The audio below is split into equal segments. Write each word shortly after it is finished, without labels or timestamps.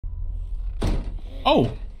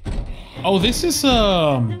Oh. Oh, this is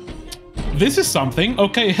something.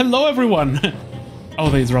 Okay, hello everyone.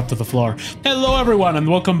 Oh, they dropped to the floor. Hello everyone and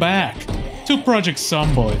welcome back to Project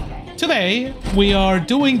Zomboid. Today, we are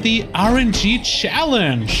doing the RNG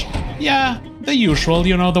challenge. Yeah, the usual,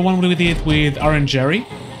 you know, the one we did with RNG.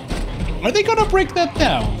 Are they gonna break that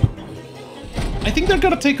down? I think they're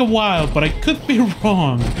gonna take a while, but I could be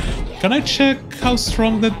wrong. Can I check how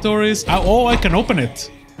strong that door is? Oh, I can open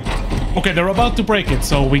it. Okay, they're about to break it,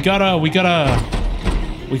 so we gotta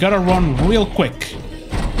run real quick.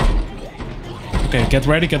 Okay, get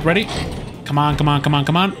ready, get ready. Come on, come on, come on,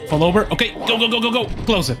 come on. Fall over. Okay, go, go, go, go, go.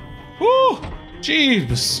 Close it. Woo!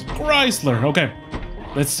 Jeez, Chrysler. Okay,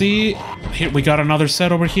 let's see. Here, we got another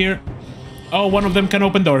set over here. Oh, one of them can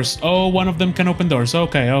open doors. Oh, one of them can open doors.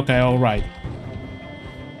 Okay, okay, all right.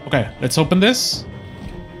 Okay, let's open this.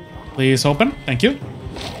 Please open. Thank you.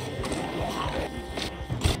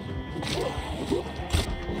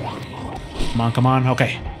 Come on, come on.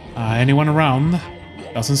 Okay. Anyone around?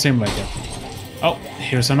 Doesn't seem like it. Oh,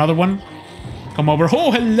 here's another one. Come over.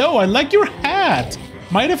 Oh, hello. I like your hat.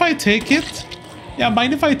 Mind if I take it? Yeah,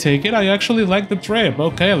 mind if I take it? I actually like the drip.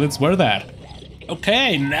 Okay, let's wear that.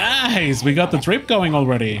 Okay, nice. We got the drip going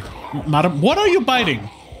already. Madam, what are you biting?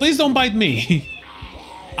 Please don't bite me.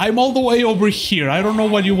 I'm all the way over here. I don't know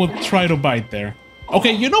what you would try to bite there.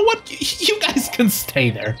 Okay, you know what? You guys can stay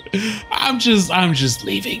there. I'm just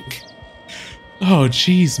leaving. Oh,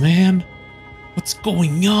 jeez, man. What's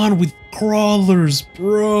going on with crawlers,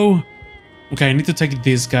 bro? Okay, I need to take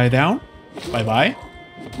this guy down. Bye-bye.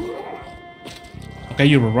 Okay,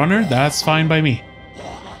 you're a runner. That's fine by me.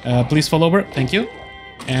 Please fall over. Thank you.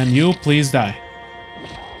 And you, please die.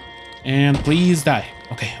 And please die.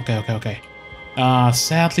 Okay, okay, okay, okay.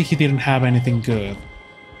 Sadly, he didn't have anything good.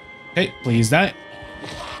 Okay, please die.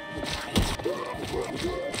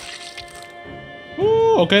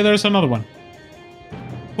 Ooh, okay, there's another one.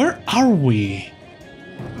 Where are we?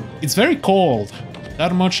 It's very cold.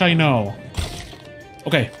 That much I know.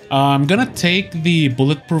 Okay, I'm gonna take the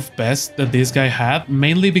bulletproof vest that this guy had,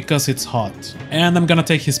 mainly because it's hot. And I'm gonna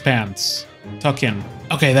take his pants. Tuck in.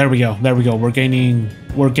 Okay, there we go. There we go. We're gaining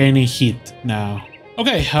heat now.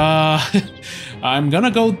 Okay, I'm gonna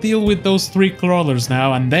go deal with those 3 crawlers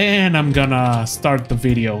now, and then I'm gonna start the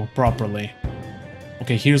video properly.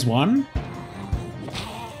 Okay, here's one.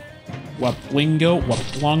 Waplingo,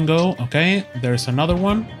 Waplongo. Okay, there's another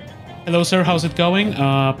one. Hello, sir. How's it going?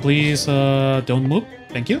 Please, don't move.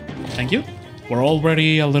 Thank you. Thank you. We're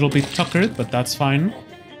already a little bit tuckered, but that's fine.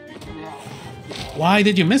 Why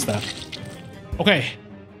did you miss that? Okay.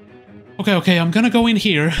 Okay, okay. I'm gonna go in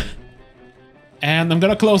here. And I'm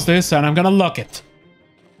gonna close this, and I'm gonna lock it.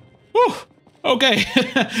 Whew. Okay.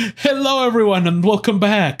 Hello, everyone, and welcome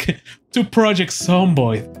back to Project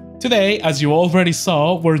Zomboid. Today, as you already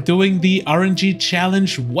saw, we're doing the RNG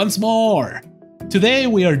challenge once more. Today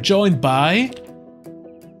we are joined by...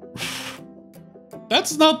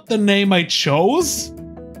 That's not the name I chose.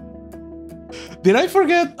 Did I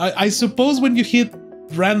forget? I suppose when you hit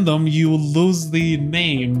random, you lose the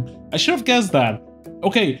name. I should have guessed that.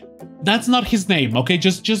 Okay, that's not his name, okay?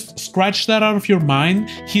 Just scratch that out of your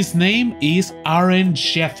mind. His name is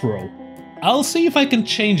RNG. I'll see if I can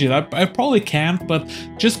change it. I probably can't, but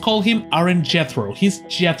just call him RNG. He's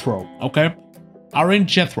Jethro, okay?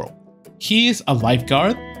 RNG. He is a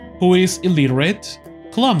lifeguard who is illiterate,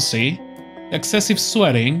 clumsy, excessive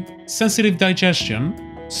sweating, sensitive digestion,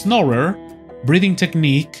 snorer, breathing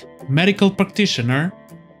technique, medical practitioner,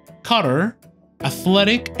 cutter,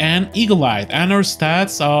 athletic, and eagle-eyed. And our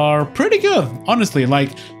stats are pretty good, honestly.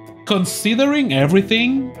 Like, considering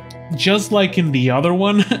everything, just like in the other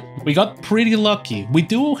one, we got pretty lucky. We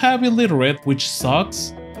do have illiterate, which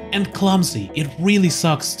sucks, and clumsy. It really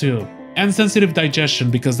sucks too. And sensitive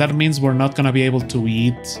digestion, because that means we're not gonna be able to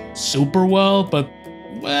eat super well, but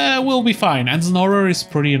well, we'll be fine. And snorer is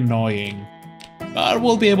pretty annoying, but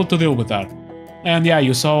we'll be able to deal with that. And yeah,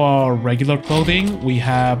 you saw our regular clothing. We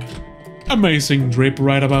have amazing drip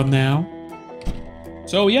right about now.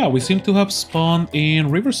 So yeah, we seem to have spawned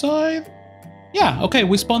in Riverside. Yeah, okay,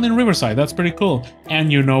 we spawned in Riverside. That's pretty cool.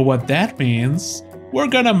 And you know what that means? We're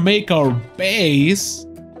gonna make our base.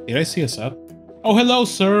 Did I see a set? Oh, hello,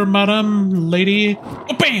 sir, madam, lady.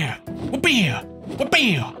 Wha-bam! Wha-bam!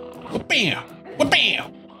 Wha-bam! Wha-bam!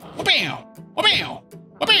 Wha-bam! Wha-bam! Wha-bam!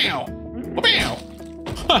 Wha-bam! Wha-bam!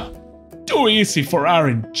 Ha! Too easy for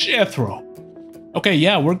RNG. Okay,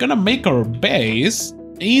 yeah, we're gonna make our base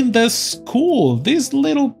in the school. This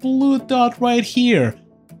little blue dot right here.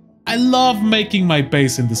 I love making my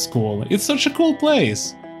base in the school. It's such a cool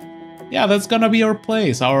place. Yeah, that's gonna be our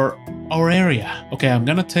place, our area. Okay, I'm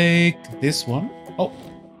gonna take this one. Oh,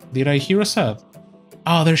 did I hear a sound?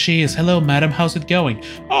 Oh, there she is. Hello, madam. How's it going?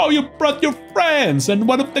 Oh, you brought your friends and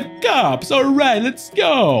one of the cops. All right, let's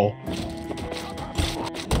go.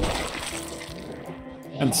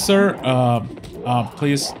 And sir,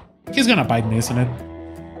 please. He's gonna bite me, isn't it?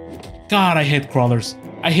 God, I hate crawlers.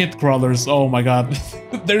 I hate crawlers. Oh my god.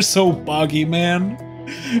 They're so buggy, man.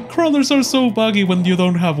 Crawlers are so buggy when you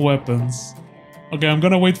don't have weapons. Okay, I'm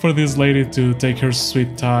gonna wait for this lady to take her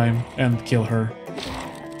sweet time and kill her.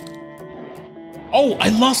 Oh, I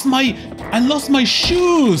lost my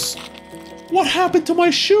shoes! What happened to my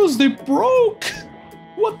shoes? They broke!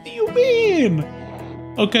 What do you mean?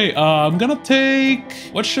 Okay, I'm gonna take...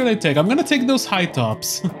 What should I take? I'm gonna take those high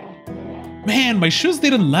tops. Man, my shoes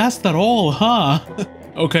didn't last at all, huh?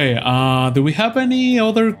 Okay, do we have any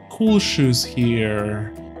other cool shoes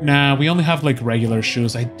here? Nah, we only have like regular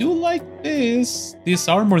shoes. I do like this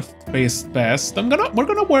armor-based vest. We're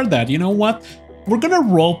gonna wear that. You know what? We're gonna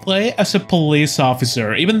roleplay as a police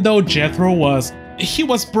officer, even though Jethro was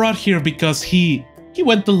brought here because he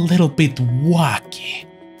went a little bit wacky.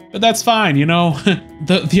 But that's fine, you know.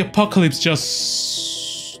 the apocalypse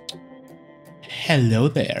just... Hello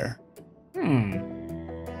there.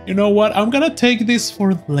 You know what? I'm gonna take this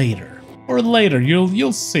for later. For later,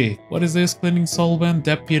 you'll see. What is this? Cleaning solvent,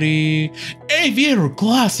 deputy, aviator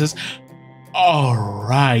glasses. All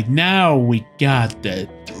right, now we got the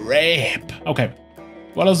drip. Okay,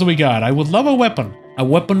 what else do we got? I would love a weapon. A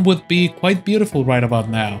weapon would be quite beautiful right about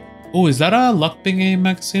now. Oh, is that a lockpicking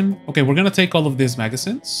magazine? Okay, we're gonna take all of these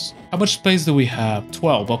magazines. How much space do we have?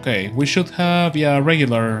 12. Okay, we should have, yeah,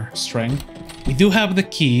 regular strength. We do have the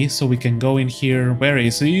key, so we can go in here very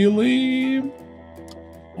easily.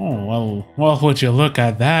 Oh, well, would you look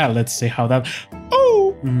at that? Let's see how that...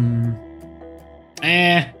 Oh!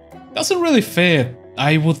 Doesn't really fit.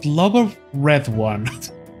 I would love a red one.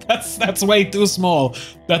 That's way too small.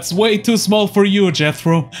 That's way too small for you,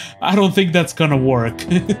 Jethro. I don't think that's gonna work.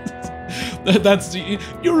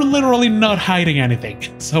 You're literally not hiding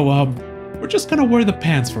anything. So, we're just gonna wear the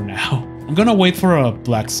pants for now. I'm gonna wait for a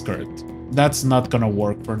black skirt. That's not gonna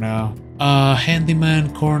work for now.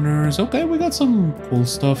 Handyman corners. Okay, we got some cool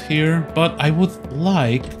stuff here, but I would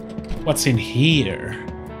like what's in here.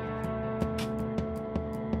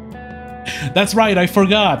 That's right, I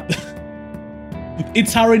forgot.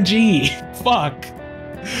 It's RNG. Fuck.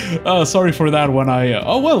 Sorry for that one.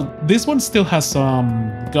 Oh well, this one still has some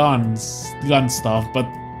gun stuff, but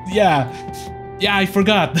yeah, I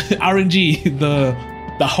forgot. RNG,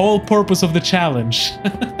 the whole purpose of the challenge.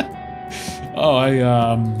 Oh,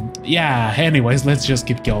 yeah, anyways, let's just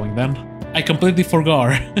keep going then. I completely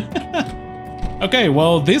forgot. Okay,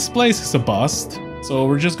 well, this place is a bust. So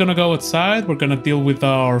we're just gonna go outside. We're gonna deal with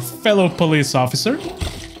our fellow police officer.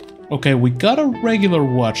 Okay, we got a regular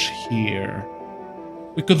watch here.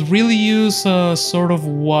 We could really use a sort of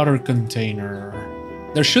water container.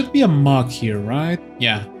 There should be a mug here, right?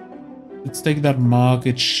 Yeah. Let's take that mug.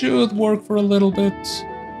 It should work for a little bit.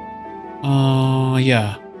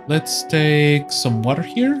 Yeah. Let's take some water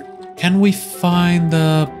here. Can we find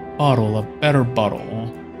a bottle, a better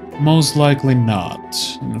bottle? Most likely not.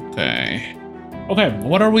 Okay. Okay,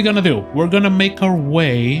 what are we gonna do? We're gonna make our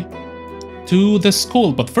way to the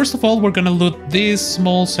school, but first of all, we're gonna loot this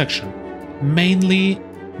small section. Mainly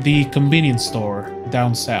the convenience store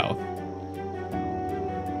down south.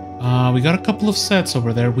 We got a couple of sets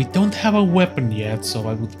over there. We don't have a weapon yet, so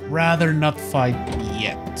I would rather not fight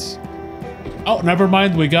yet. Oh, never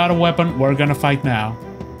mind, we got a weapon. We're gonna fight now.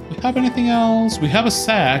 We have anything else? We have a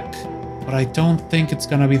sack, but I don't think it's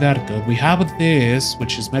gonna be that good. We have this,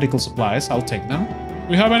 which is medical supplies. I'll take them.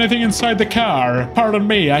 We have anything inside the car? Pardon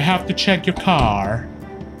me, I have to check your car.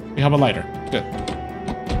 We have a lighter. Good.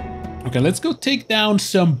 Okay, let's go take down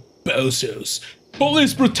some bozos.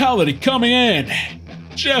 Police brutality coming in.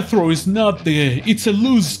 Jethro is not the... It's a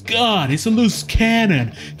loose gun, it's a loose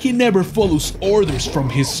cannon. He never follows orders from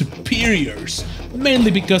his superiors,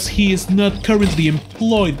 mainly because he is not currently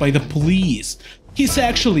employed by the police. He's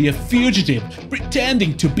actually a fugitive,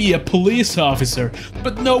 pretending to be a police officer,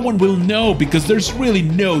 but no one will know because there's really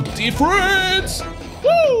no difference.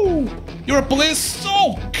 Woo! You're a police...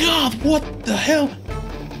 Oh god, what the hell?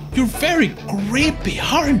 You're very creepy,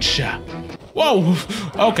 aren't you? Whoa,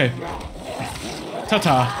 okay.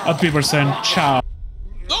 Ta-ta, at Beaverson, ciao.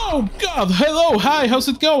 Oh god, hello, hi, how's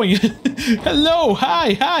it going? Hello,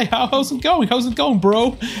 hi, how's it going? How's it going,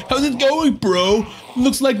 bro? How's it going, bro?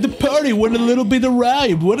 Looks like the party went a little bit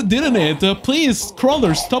awry, what didn't it? Please,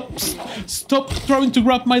 crawler, stop trying to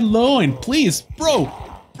grab my loin, please, bro,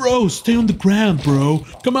 stay on the ground, bro.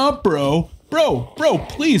 Come on, bro,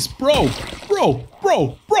 please, bro.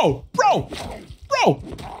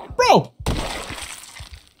 Bro!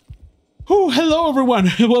 Oh, hello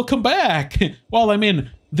everyone, welcome back! Well, I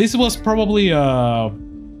mean, this was probably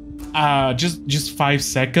just 5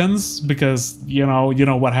 seconds because you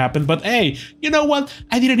know what happened, but hey, you know what?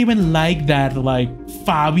 I didn't even like that like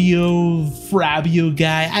Fabio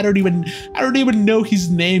guy. I don't even know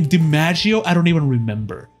his name. DiMaggio, I don't even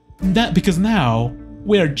remember. That because now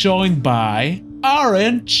we are joined by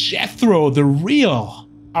RNG, the real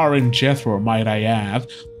RNG, might I add.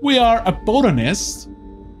 We are a botanist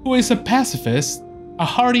who is a pacifist, a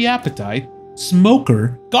hearty appetite,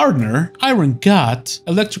 smoker, gardener, iron god,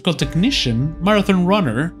 electrical technician, marathon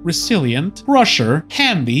runner, resilient, rusher,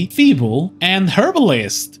 handy, feeble, and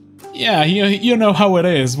herbalist. Yeah, you know how it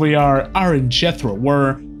is. We are RNG.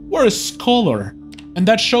 We're a scholar, and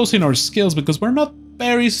that shows in our skills because we're not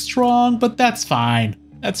very strong, but that's fine.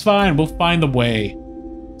 That's fine. We'll find a way.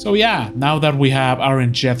 So yeah, now that we have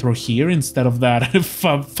RNG here instead of that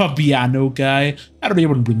Fabiano guy, I don't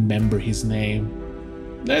even remember his name.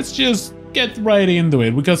 Let's just get right into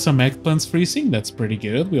it. We got some eggplants freezing, that's pretty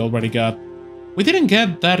good. We didn't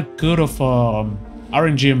get that good of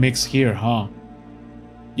RNG mix here, huh?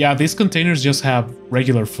 Yeah, these containers just have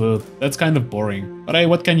regular food. That's kind of boring. But hey,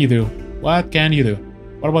 what can you do? What can you do?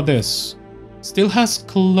 What about this? Still has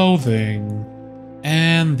clothing.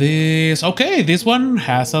 And this... Okay, this one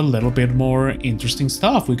has a little bit more interesting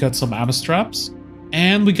stuff. We got some ammo straps.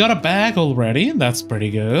 And we got a bag already. That's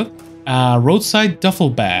pretty good. Roadside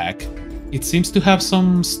duffel bag. It seems to have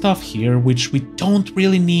some stuff here, which we don't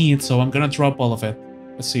really need, so I'm gonna drop all of it.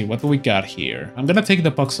 Let's see, what do we got here? I'm gonna take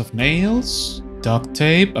the box of nails, duct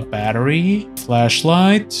tape, a battery,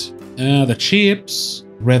 flashlight, the chips,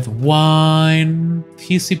 red wine,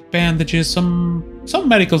 adhesive bandages, some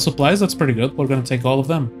medical supplies. That's pretty good. We're gonna take all of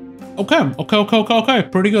them. Okay.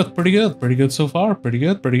 Pretty good so far. Pretty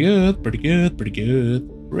good.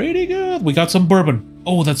 We got some bourbon.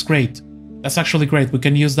 Oh, that's great. That's actually great. We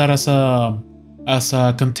can use that as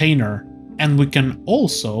a container, and we can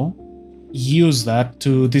also use that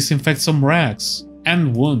to disinfect some rags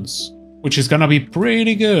and wounds, which is gonna be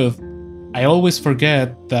pretty good. I always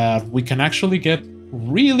forget that we can actually get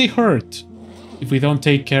really hurt if we don't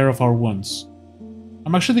take care of our wounds.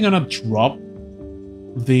 I'm actually gonna drop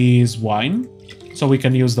this wine so we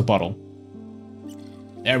can use the bottle.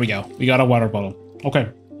 There we go. We got a water bottle. Okay.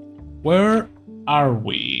 Where are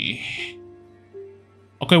we?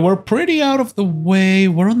 Okay, we're pretty out of the way.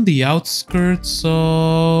 We're on the outskirts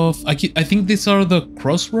of... I think these are the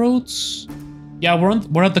crossroads? Yeah,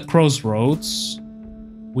 we're at the crossroads.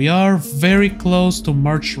 We are very close to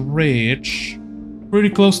March Ridge. Pretty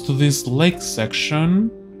close to this lake section.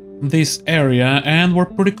 This area, and we're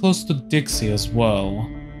pretty close to Dixie as well.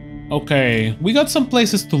 Okay, we got some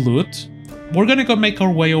places to loot. We're gonna go make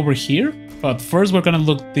our way over here, but first we're gonna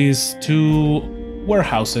loot these 2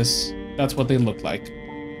 warehouses. That's what they look like.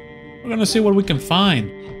 We're gonna see what we can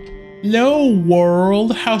find. Hello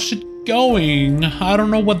world, how's it going? I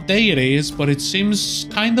don't know what day it is, but it seems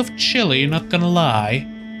kind of chilly, not gonna lie.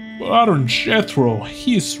 But RNG,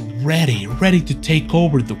 he's ready to take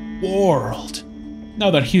over the world. Now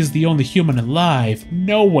that he's the only human alive,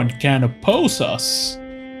 no one can oppose us.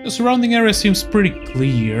 The surrounding area seems pretty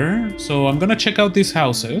clear, so I'm gonna check out these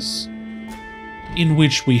houses, in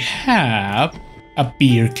which we have a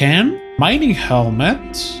beer can, mining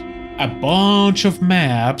helmet, a bunch of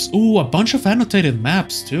maps. Ooh, a bunch of annotated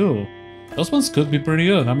maps too. Those ones could be pretty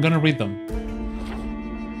good. I'm gonna read them.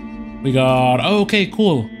 We got... Oh, okay,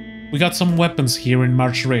 cool. We got some weapons here in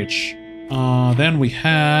March Ridge. Then we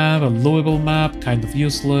have a Louisville map, kind of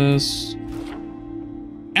useless.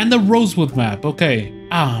 And the Rosewood map, okay.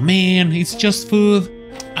 Ah, man, it's just food.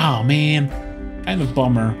 Ah, man, kind of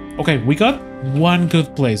bummer. Okay, we got one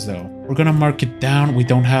good place though. We're gonna mark it down. We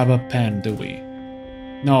don't have a pen, do we?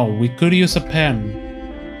 No, we could use a pen.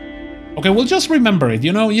 Okay, we'll just remember it.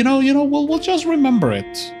 We'll just remember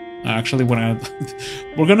it. Actually, we're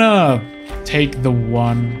gonna take the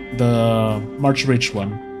March Ridge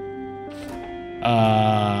one.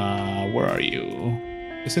 Where are you?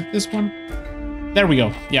 Is it this one? There we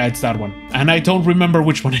go. Yeah, it's that one. And I don't remember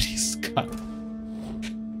which one it is. God.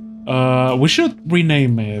 We should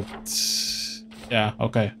rename it. Yeah,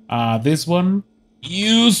 okay. This one.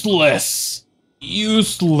 Useless.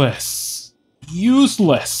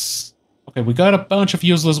 Okay, we got a bunch of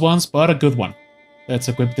useless ones, but a good one. Let's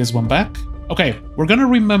equip this one back. Okay, we're gonna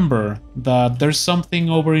remember that there's something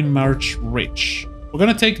over in March Ridge. We're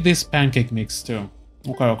gonna take this pancake mix too.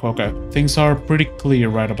 Okay. Things are pretty clear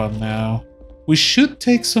right about now. We should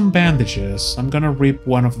take some bandages. I'm gonna rip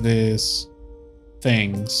one of these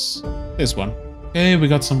things. This one. Okay, we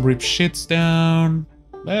got some ripped shits down.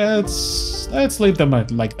 Let's leave them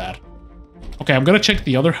like that. Okay, I'm gonna check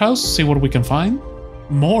the other house, see what we can find.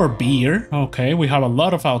 More beer. Okay, we have a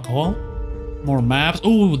lot of alcohol. More maps.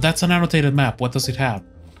 Oh, that's an annotated map. What does it have?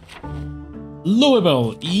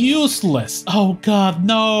 Louisville, useless. Oh god,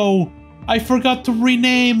 no. I forgot to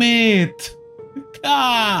rename it.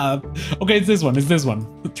 God. Okay, it's this one. It's this one.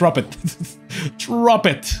 Drop it. Drop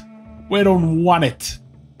it. We don't want it.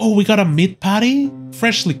 Oh, we got a meat patty?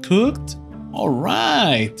 Freshly cooked? All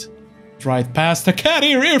right. Dried pasta. Cat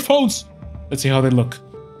ear earphones. Let's see how they look.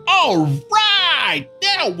 All right.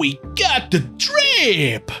 Now we got the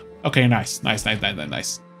drip. Okay, nice. Nice.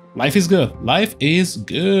 Life is good. Life is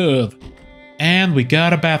good. And we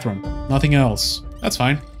got a bathroom. Nothing else. That's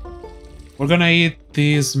fine. We're gonna eat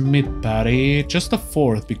this meat patty. Just a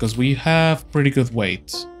fourth because we have pretty good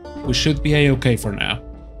weight. We should be a-okay for now.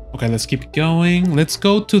 Okay, let's keep going. Let's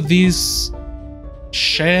go to this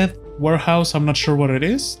shed warehouse. I'm not sure what it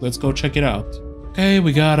is. Let's go check it out. Okay,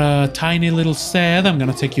 we got a tiny little shed. I'm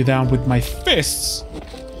gonna take you down with my fists.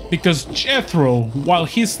 Because Jethro, while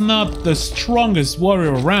he's not the strongest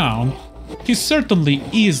warrior around, he certainly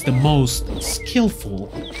is the most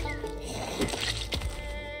skillful.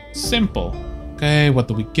 Simple. Okay, what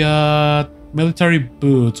do we got? Military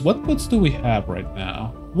boots. What boots do we have right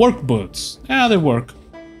now? Work boots. Yeah, they work.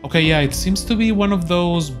 Okay, yeah, it seems to be one of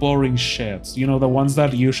those boring sheds. You know, the ones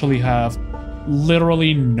that usually have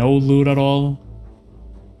literally no loot at all.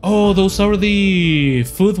 Oh, those are the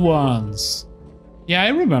food ones. Yeah, I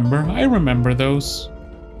remember those.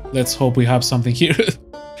 Let's hope we have something here.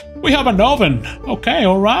 We have an oven. Okay,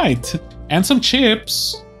 all right. And some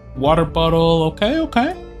chips. Water bottle.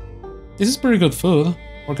 Okay. This is pretty good food.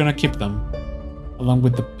 We're gonna keep them. Along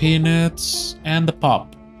with the peanuts and the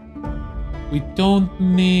pop. We don't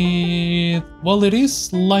need... Well, it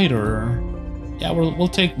is lighter. Yeah, we'll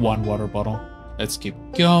take one water bottle. Let's keep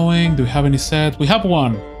going. Do we have any sets? We have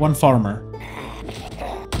one. One farmer.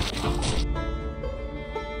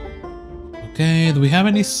 Okay, do we have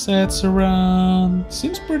any sets around?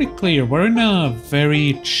 Seems pretty clear. We're in a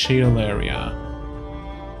very chill area.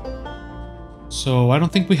 So I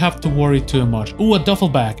don't think we have to worry too much. Ooh, a duffel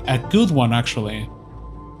bag. A good one, actually.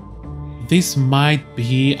 This might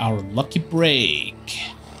be our lucky break.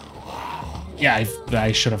 Yeah,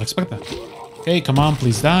 I should have expected that. Okay, come on,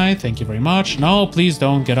 please die. Thank you very much. No, please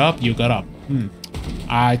don't get up. You got up.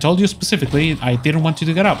 I told you specifically I didn't want you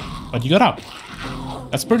to get up, but you got up.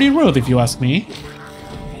 That's pretty rude if you ask me.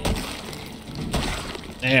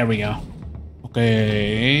 There we go.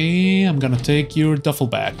 Okay, I'm gonna take your duffel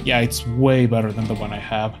bag. Yeah, it's way better than the one I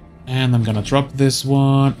have. And I'm gonna drop this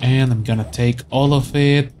one, and I'm gonna take all of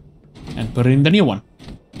it and put it in the new one.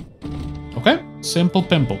 Okay, simple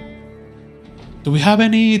pimple. Do we have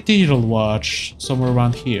any digital watch somewhere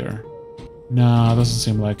around here? No, doesn't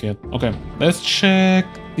seem like it. Okay, let's check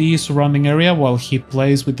the surrounding area while he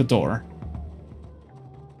plays with the door.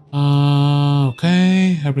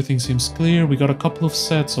 Okay, everything seems clear. We got a couple of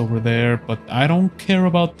sets over there, but I don't care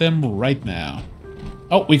about them right now.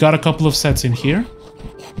 Oh, we got a couple of sets in here.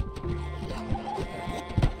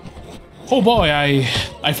 Oh boy,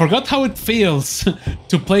 I forgot how it feels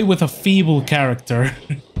to play with a feeble character.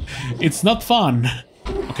 It's not fun.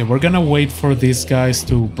 Okay, we're gonna wait for these guys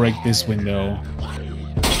to break this window.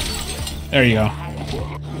 There you go.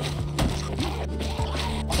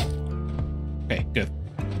 Okay, good.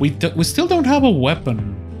 We still don't have a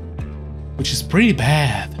weapon, which is pretty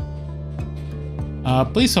bad.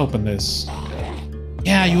 Please open this.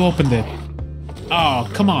 Yeah, you opened it. Oh,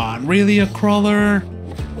 come on. Really, a crawler?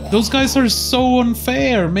 Those guys are so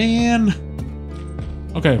unfair, man.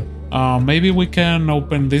 Okay, maybe we can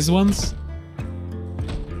open these ones.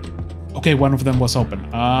 Okay, one of them was open.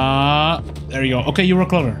 There you go. Okay, you're a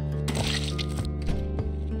crawler.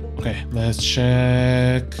 Okay, let's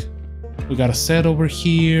check. We got a set over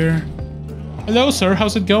here. Hello, sir.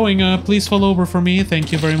 How's it going? Please fall over for me.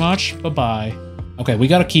 Thank you very much. Bye-bye. Okay, we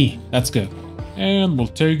got a key. That's good. And we'll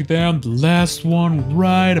take down the last one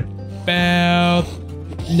right about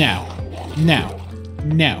now.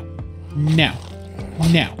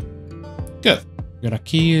 Good. Got a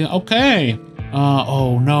key. Okay.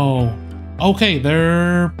 Oh no. Okay,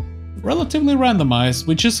 they're relatively randomized.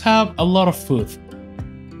 We just have a lot of food.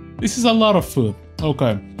 This is a lot of food.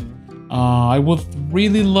 Okay. I would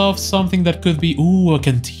really love something that could be... Ooh, a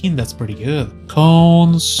canteen. That's pretty good.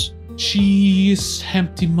 Cones, cheese,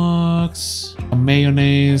 empty mugs,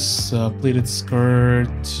 mayonnaise, pleated skirt.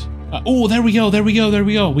 Oh, there we go.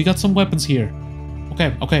 We got some weapons here.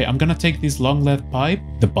 Okay, I'm gonna take this long lead pipe,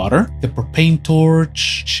 the butter, the propane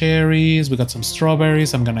torch, cherries. We got some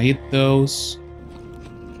strawberries. I'm gonna eat those.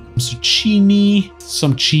 zucchini,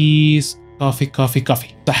 some cheese, coffee, coffee,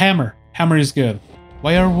 coffee. The hammer. Hammer is good.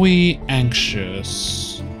 Why are we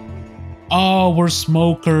anxious? Oh, we're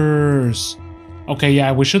smokers. Okay,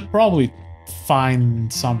 yeah, we should probably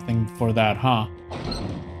find something for that, huh?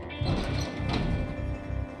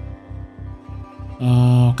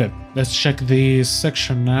 Okay, let's check this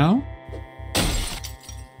section now.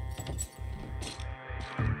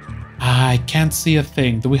 I can't see a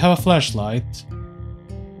thing. Do we have a flashlight?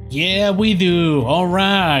 Yeah, we do. All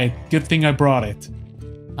right. Good thing I brought it.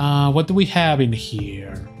 What do we have in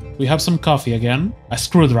here? We have some coffee again. A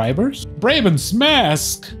screwdriver. Braven's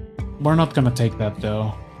mask. We're not gonna take that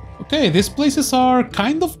though. Okay, these places are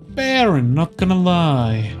kind of barren, not gonna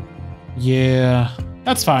lie. Yeah,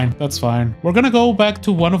 that's fine, that's fine. We're gonna go back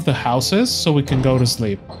to one of the houses so we can go to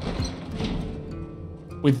sleep.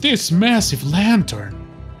 With this massive lantern,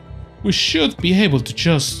 we should be able to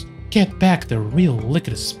just get back the real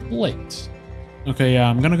lickety split. Okay, yeah,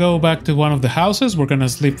 I'm gonna go back to one of the houses, we're gonna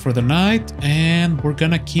sleep for the night, and we're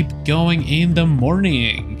gonna keep going in the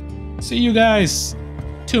morning. See you guys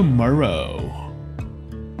tomorrow.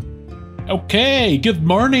 Okay, good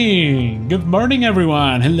morning! Good morning,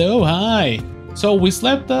 everyone! Hello, hi! So we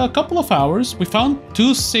slept a couple of hours, we found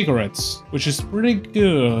 2 cigarettes, which is pretty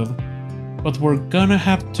good. But we're gonna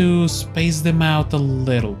have to space them out a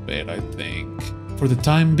little bit, I think. For the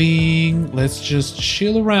time being, let's just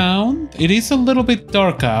chill around. It is a little bit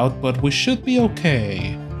dark out, but we should be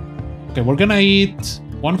okay. Okay, we're gonna eat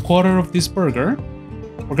 1/4 of this burger.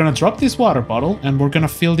 We're gonna drop this water bottle, and we're gonna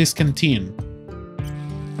fill this canteen.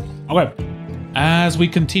 Okay, as we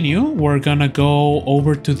continue, we're gonna go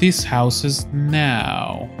over to these houses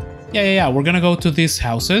now. Yeah, we're gonna go to these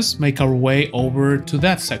houses, make our way over to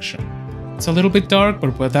that section. It's a little bit dark,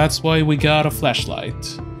 but that's why we got a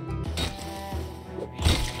flashlight.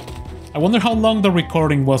 I wonder how long the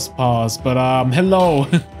recording was paused, but hello.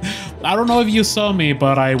 I don't know if you saw me,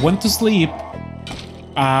 but I went to sleep.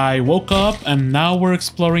 I woke up and now we're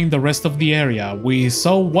exploring the rest of the area. We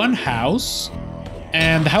saw one house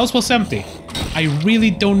and the house was empty. I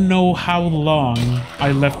really don't know how long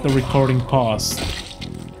I left the recording paused.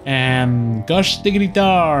 And gosh diggity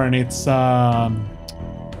darn, it's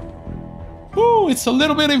it's a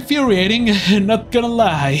little bit infuriating, not gonna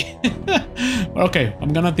lie. Okay,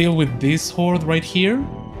 I'm gonna deal with this horde right here.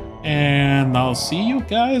 And I'll see you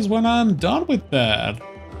guys when I'm done with that.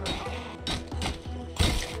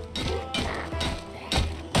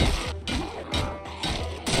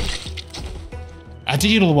 A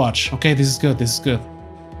digital watch. Okay, this is good, this is good.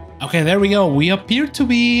 Okay, there we go. We appear to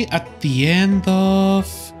be at the end of...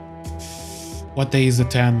 What day is the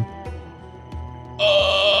 10th?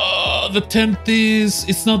 The 10th is...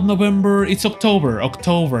 It's not November, it's October.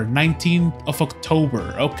 October, 19th of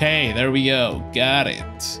October. Okay, there we go. Got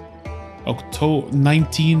it.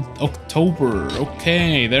 19th October.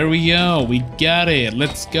 Okay, there we go. We got it.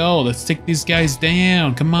 Let's go. Let's take these guys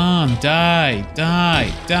down. Come on, die,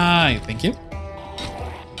 die, die. Thank you.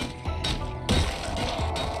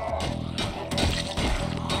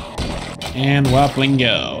 And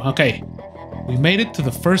waplingo. Okay. We made it to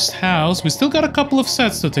the first house. We still got a couple of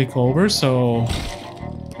sets to take over, so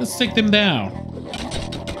let's take them down.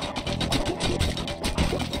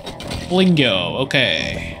 Blingo,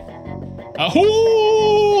 okay.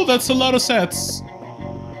 Oh, that's a lot of sets.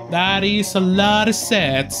 That is a lot of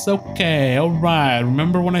sets. Okay, alright.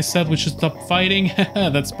 Remember when I said we should stop fighting?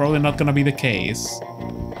 That's probably not gonna be the case.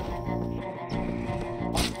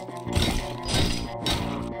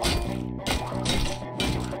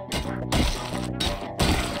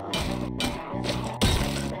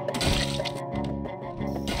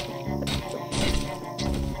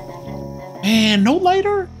 Man, no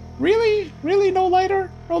lighter? Really? Really, no lighter?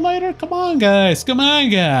 No lighter? Come on, guys. Come on,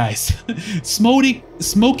 guys.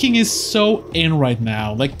 Smoking is so in right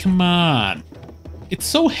now. Like, come on. It's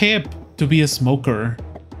so hip to be a smoker.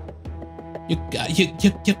 You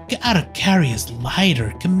gotta carry a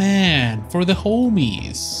lighter. Come on. For the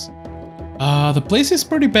homies. The place is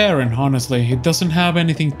pretty barren, honestly. It doesn't have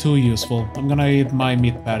anything too useful. I'm gonna eat my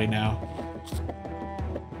meat patty now.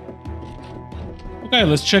 Okay,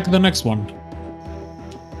 let's check the next one.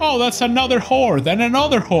 Oh, that's another horde and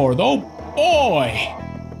another horde. Oh boy.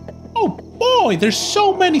 Oh boy, there's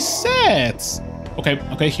so many sets.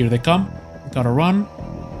 Okay, here they come. Gotta run.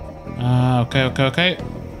 Okay.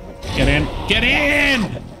 Get in. Get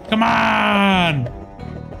in! Come on!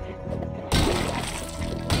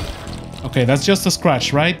 Okay, that's just a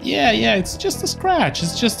scratch, right? Yeah, it's just a scratch.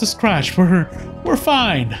 It's just a scratch. We're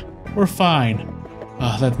fine. We're fine.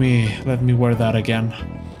 Let me wear that again.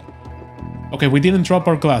 Okay, we didn't drop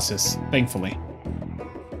our glasses, thankfully.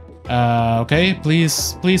 Okay,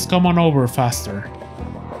 please come on over faster.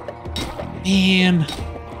 Man,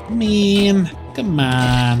 come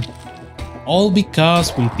on. All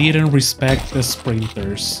because we didn't respect the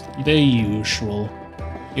sprinters. The usual.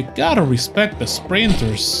 You gotta respect the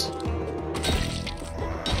sprinters.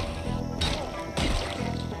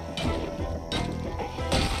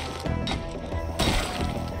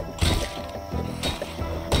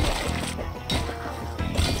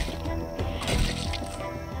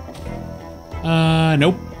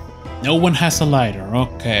 Nope. No one has a lighter.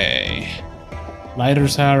 Okay.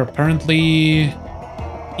 Lighters are apparently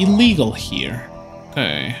illegal here.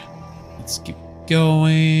 Okay. Let's keep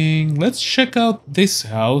going. Let's check out this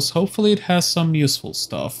house. Hopefully it has some useful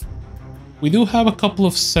stuff. We do have a couple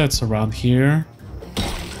of sets around here.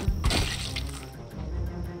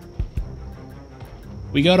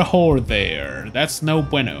 We got a horde there. That's no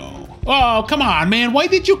bueno. Oh, come on, man. Why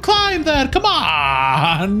did you climb that? Come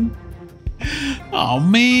on. Oh,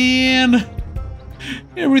 man.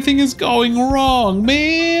 Everything is going wrong,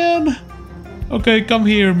 man. Okay, come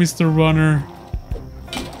here, Mr. Runner.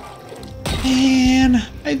 Man,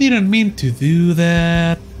 I didn't mean to do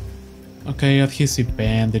that. Okay, adhesive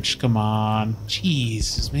bandage, come on.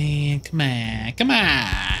 Jesus, man, come on, come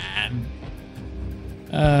on.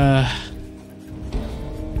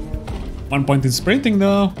 1 point in sprinting,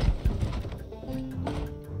 though.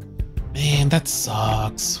 Man, that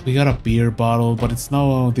sucks. We got a beer bottle, but it's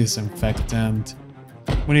no disinfectant.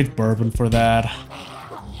 We need bourbon for that.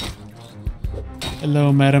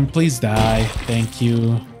 Hello, madam. Please die. Thank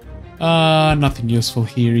you. Nothing useful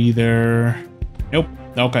here either. Nope.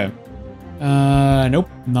 Okay. Nope.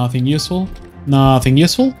 Nothing useful. Nothing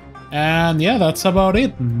useful. And yeah, that's about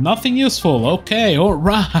it. Nothing useful. Okay,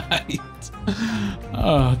 alright.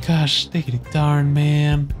 Oh gosh, diggity darn,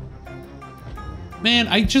 man. Man,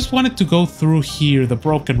 I just wanted to go through here, the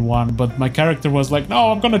broken one, but my character was like,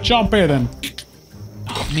 no, I'm gonna jump in and...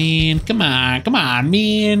 Oh, man, come on,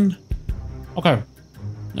 man. Okay.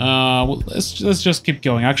 Well, let's just keep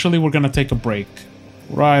going. Actually, we're gonna take a break.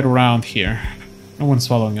 Right around here. No one's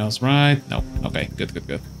following us, right? No. Okay,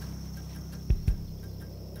 good.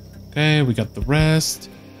 Okay, we got the rest.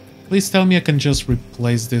 Please tell me I can just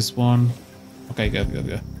replace this one. Okay,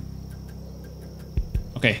 good.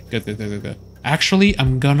 Okay, good. Actually,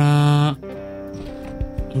 I'm gonna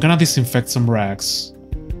disinfect some rags.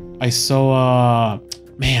 I saw,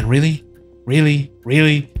 man, really?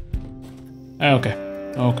 Okay.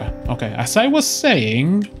 As I was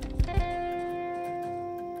saying,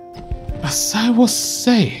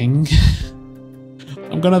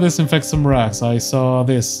 I'm gonna disinfect some rags. I saw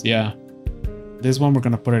this, yeah. This one, we're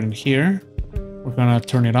gonna put it in here. We're gonna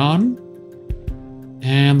turn it on.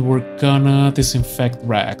 And we're gonna disinfect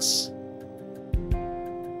rags.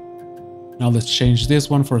 Now let's change this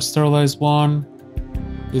one for a sterilized one.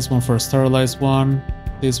 This one for a sterilized one.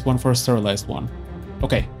 This one for a sterilized one.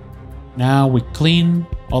 Okay. Now we clean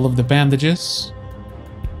all of the bandages.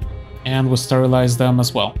 And we'll sterilize them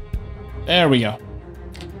as well. There we go.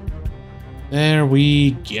 There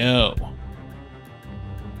we go.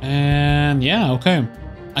 And yeah, okay.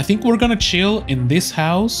 I think we're gonna chill in this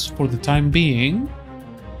house for the time being.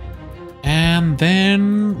 And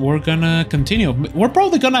then we're gonna continue. We're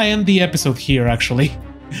probably gonna end the episode here, actually.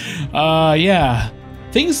 Yeah.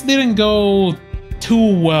 Things didn't go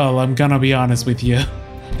too well, I'm gonna be honest with you.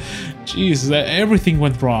 Jeez, everything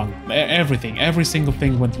went wrong. Every single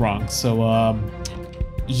thing went wrong. So,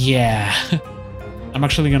 yeah. I'm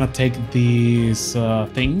actually gonna take these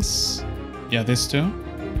things. Yeah, these two.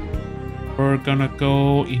 We're gonna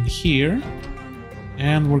go in here.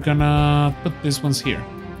 And we're gonna put these ones here.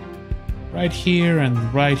 Right here and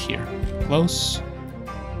right here. Close.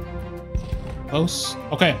 Close.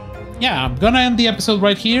 Okay. Yeah, I'm gonna end the episode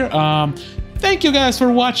right here. Thank you guys for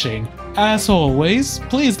watching. As always,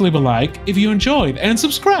 please leave a like if you enjoyed and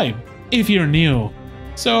subscribe if you're new.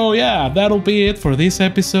 So yeah, that'll be it for this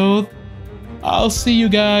episode. I'll see you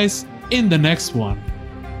guys in the next one.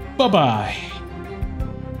 Bye-bye.